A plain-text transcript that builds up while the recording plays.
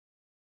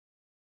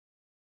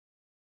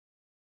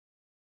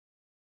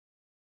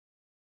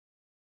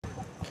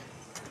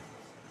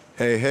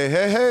Hey, hey,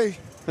 hey, hey.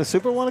 Does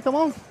Super want to come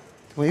on?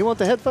 Well, he wants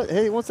the headset.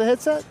 Hey, he wants the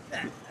headset.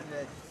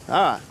 All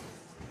right.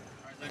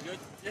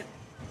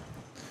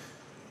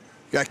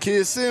 Got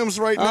Kid Sims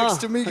right next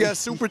to me. Got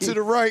Super to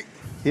the right.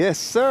 Yes,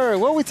 sir.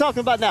 What are we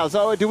talking about now?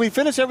 So, do we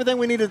finish everything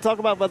we needed to talk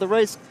about the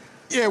race?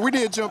 Yeah, we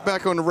did jump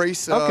back on the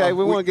race. Okay,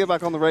 we want to get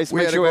back on the race.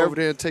 We had to go over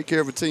there and take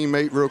care of a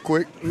teammate real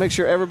quick. Make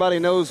sure everybody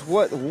knows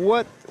where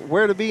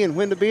to be and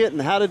when to be it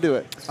and how to do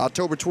it.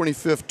 October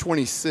 25th,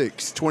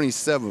 26th,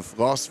 27th,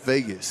 Las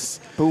Vegas.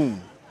 Boom.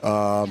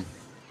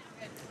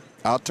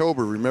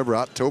 Remember,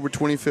 October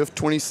 25th,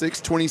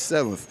 26th,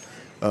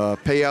 27th.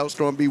 Payouts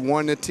going to be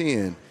 1 to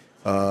 10.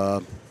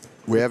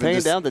 We're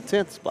paying down the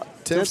 10th spot.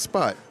 10th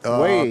spot.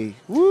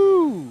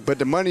 Woo! But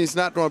the money's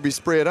not going to be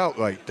spread out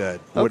like that.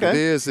 Okay. What it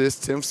is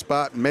 10th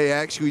spot may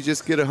actually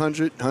just get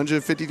 $100,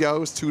 $150,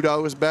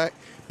 $2 back,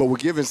 but we're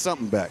giving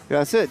something back.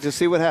 That's it. Just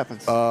see what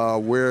happens.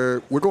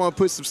 We're going to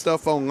put some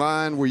stuff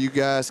online where you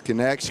guys can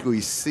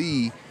actually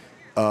see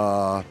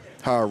how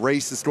a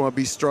race is going to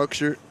be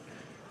structured.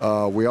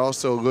 We're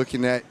also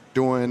looking at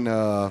doing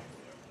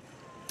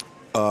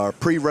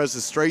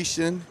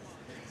pre-registration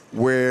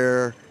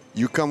where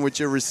you come with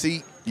your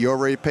receipt. You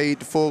already paid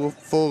the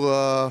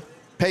full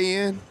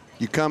pay-in.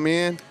 You come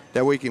in.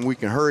 That way we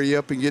can hurry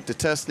up and get the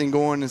testing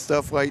going and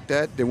stuff like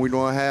that. Then we're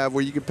going to have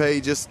where you can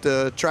pay just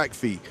the track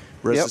fee,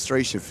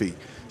 registration fee.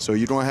 So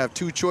you don't have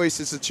two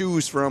choices to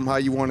choose from how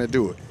you want to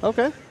do it.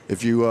 Okay.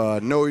 If you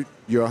know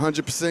you're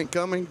 100%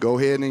 coming, go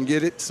ahead and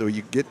get it so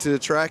you get to the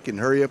track and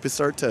hurry up and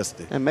start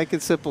testing. And make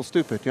it simple,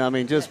 stupid. You know what I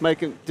mean? Just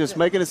making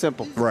it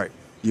simple. Right.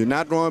 You're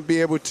not going to be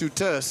able to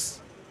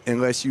test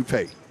unless you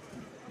pay.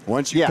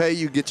 Once you pay,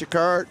 you get your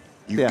card,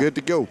 you're good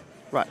to go.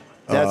 Right.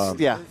 That's,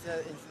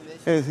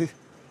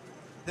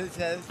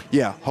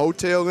 Yeah,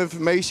 hotel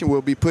information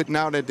we'll be putting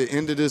out at the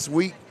end of this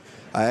week.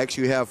 I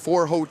actually have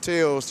 4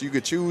 hotels you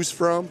could choose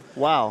from.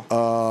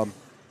 Wow.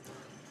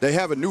 They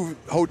have a new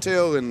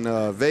hotel in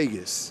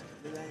Vegas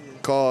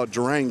called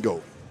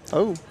Durango.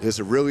 Oh. It's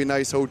a really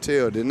nice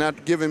hotel. They're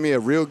not giving me a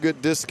real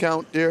good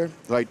discount there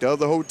like the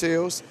other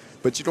hotels,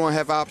 but you don't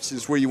have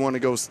options where you want to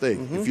go stay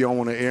if you don't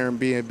want to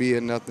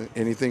Airbnb or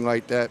anything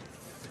like that.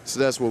 So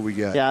that's what we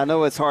got. Yeah, I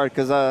know it's hard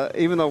because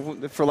even though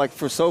for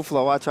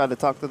SoFlo, I tried to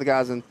talk to the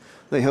guys in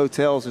the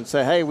hotels and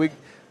say, hey,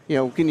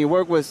 can you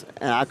work with?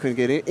 And I couldn't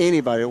get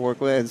anybody to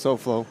work with in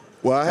SoFlo.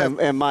 Well, I have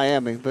and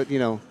Miami, but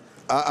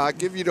I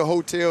give you the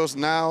hotels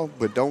now,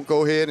 but don't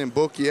go ahead and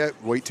book yet.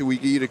 Wait till we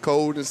give you the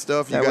code and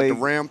stuff. You got the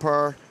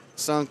Rampart,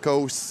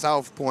 Suncoast,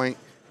 South Point,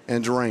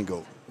 and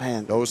Durango.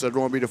 Man, those are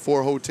going to be the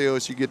 4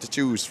 hotels you get to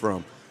choose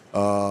from.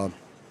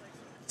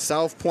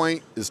 South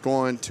Point is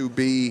going to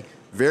be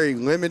very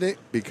limited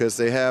because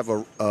they have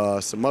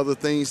some other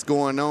things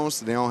going on,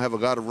 so they don't have a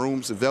lot of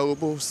rooms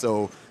available.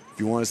 So if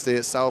you want to stay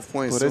at South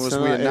Point, as soon as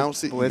we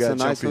announce it, you got to jump in.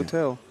 It's a nice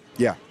hotel.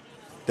 Yeah.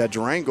 That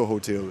Durango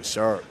hotel is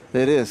sharp.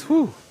 It is.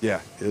 Whew.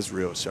 Yeah, it's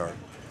real sharp.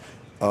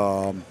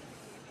 We're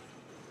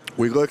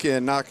looking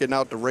at knocking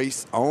out the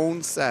race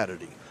on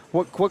Saturday.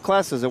 What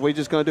classes? Are we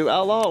just going to do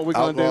Outlaw? Or are we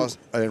going to do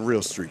and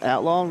Real Street?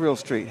 Outlaw and Real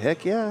Street.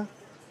 Heck yeah.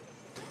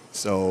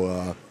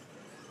 So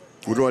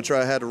we're going to try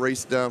to have the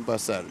race done by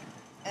Saturday.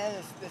 And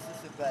a special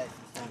surprise.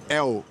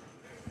 And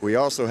we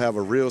also have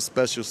a real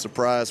special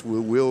surprise we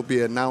will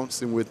be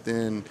announcing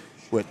within,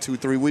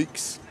 2-3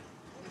 weeks?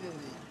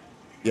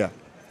 Yeah.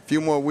 A few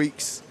more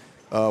weeks,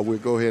 we'll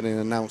go ahead and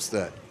announce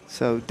that.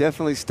 So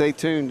definitely stay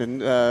tuned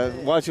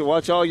and watch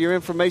all your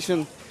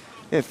information.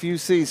 If you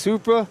see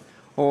Supra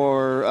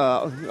or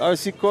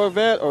RC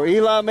Corvette or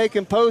Eli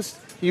making posts,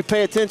 you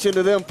pay attention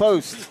to them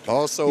posts.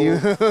 Also,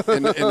 in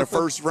the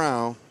first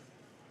round,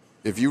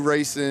 if you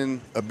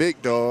racing a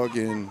big dog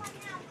and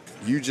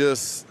you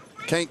just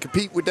can't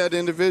compete with that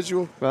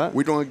individual,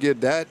 we're going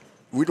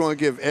to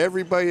give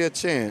everybody a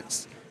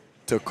chance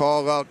to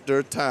call out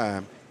their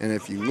time. And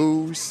if you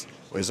lose,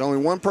 there's only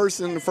one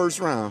person in the first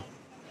round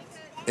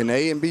in the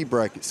A and B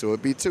bracket, so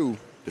it'd be 2.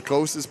 The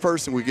closest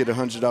person will get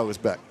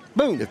 $100 back.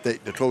 Boom. If the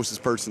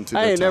closest person to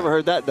their I ain't time. never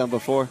heard that done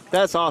before.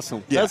 That's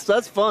awesome. Yeah.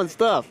 That's fun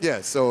stuff.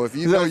 Yeah, so if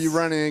you know you're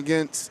running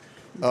against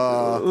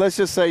let's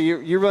just say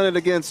you're running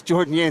against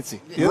Jordan Yancey.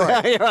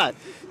 Right. You're right.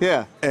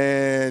 Yeah.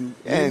 And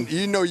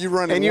you know you're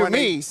running and you're 1-8.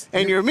 me.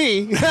 And you're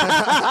me.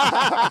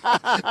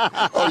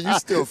 Oh, you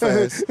still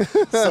fast.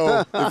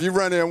 So if you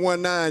running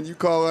 1-9, you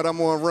call it, I'm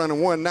going to run a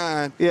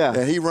 1-9. Yeah.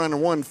 And he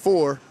running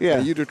 1-4. Yeah.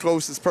 And you the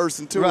closest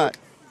person to it,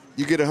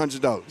 you get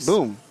 $100.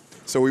 Boom.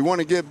 So we want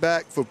to get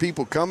back for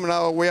people coming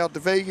all the way out to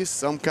Vegas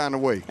some kind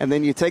of way. And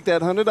then you take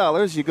that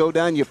 $100, you go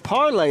down, you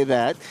parlay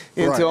that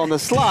into on the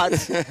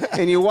slots,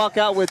 and you walk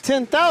out with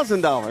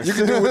 $10,000. You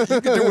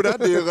can do what I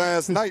did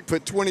last night.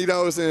 Put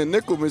 $20 in a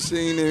nickel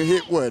machine and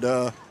hit what?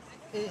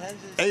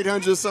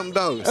 $800 something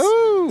dollars.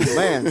 Ooh,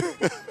 man.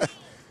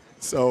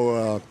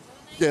 So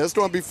yeah, it's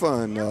gonna be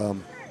fun. Yeah,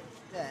 and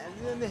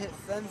then they hit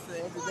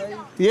sunset every day.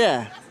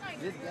 Yeah.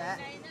 Did that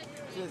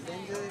to the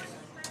vendors,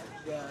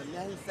 the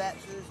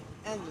manufacturers,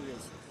 and the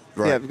racers.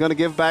 Right. Yeah, we're going to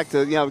give back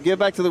to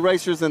the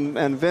racers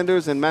and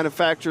vendors and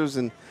manufacturers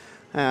and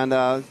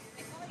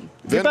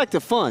Get back to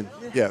fun.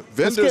 Yeah,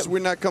 vendors, we're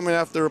not coming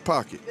after a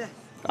pocket.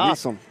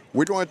 Awesome.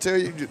 We're going to tell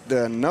you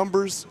the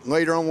numbers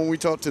later on when we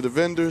talk to the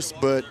vendors,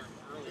 but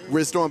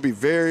we're going to be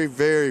very,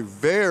 very,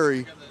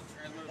 very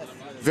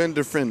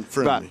vendor friendly.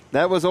 Right.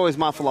 That was always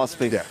my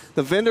philosophy. Yeah.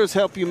 The vendors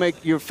help you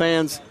make your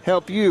fans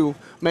happy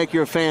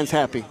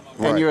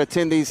and your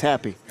attendees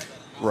happy.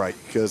 Right,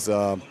 because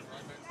the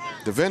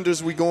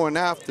vendors we going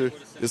after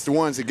is the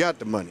ones that got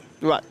the money.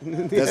 Right.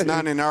 That's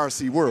not in the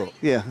RC world.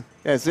 Yeah,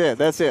 that's it.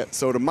 That's it.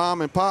 So the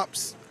mom and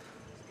pops,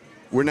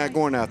 we're not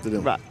going after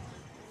them. Right.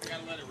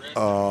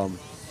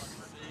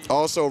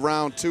 Also,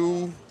 round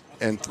 2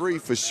 and 3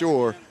 for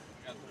sure,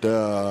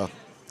 the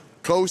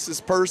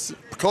closest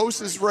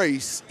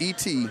race,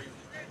 ET,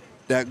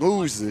 that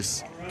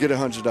loses, get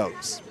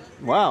 $100.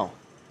 Wow.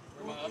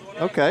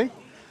 Okay.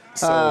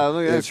 So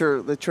look at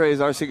the Trey's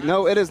RC.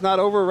 No, it is not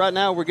over right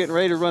now. We're getting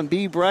ready to run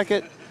B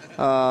bracket,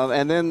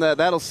 and then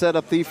that'll set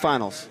up the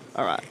finals.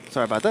 All right.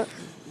 Sorry about that.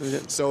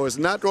 So it's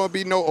not going to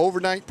be no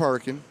overnight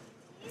parking.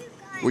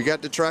 We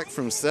got the track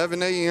from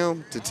 7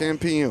 a.m. to 10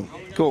 p.m.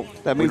 Cool.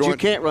 That means you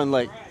can't run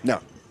late. No.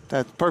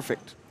 That's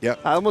perfect.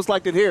 Yep. I almost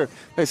liked it here.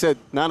 They said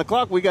 9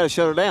 o'clock. We got to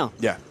shut her down.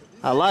 Yeah.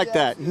 I like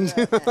that.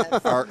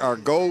 Our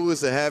goal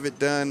is to have it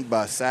done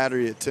by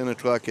Saturday at 10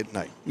 o'clock at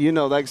night. You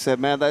know, like I said,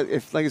 man,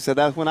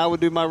 that's when I would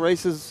do my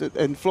races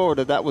in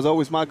Florida. That was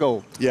always my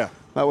goal. Yeah.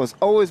 That was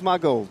always my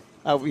goal.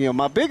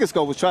 My biggest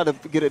goal was try to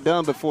get it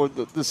done before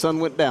the sun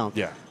went down.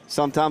 Yeah.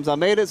 Sometimes I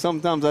made it,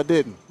 sometimes I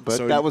didn't. But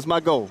So that was my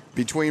goal.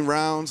 Between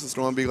rounds, it's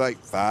going to be like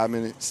 5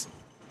 minutes.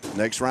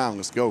 Next round,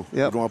 let's go.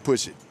 Yep. We're going to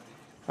push it.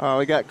 All right,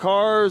 we got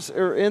cars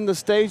are in the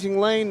staging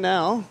lane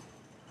now.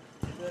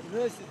 The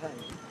nursing home.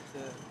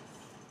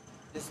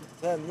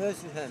 The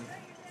nursing home.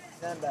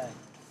 Stand by.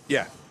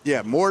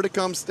 Yeah, more to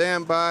come.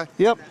 Stand by.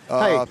 Yep.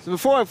 Hey, so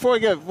before I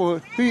get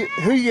who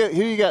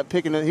you got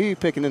picking? Who you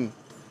picking in?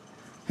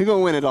 Who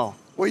gonna win it all?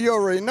 Well, you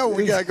already know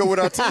we got to go with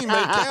our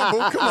teammate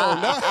Campbell. Come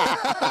on now.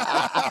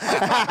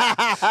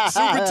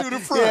 Super to the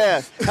front.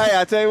 Yeah. Hey,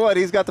 I tell you what,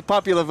 he's got the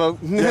popular vote.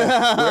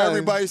 Yeah. Well,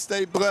 everybody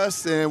stay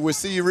blessed, and we'll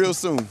see you real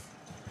soon.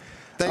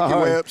 Thank you,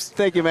 right. Webbs.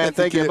 Thank you, man.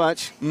 Thank you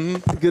much.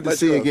 Mm-hmm. Good to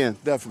see you again.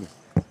 Definitely.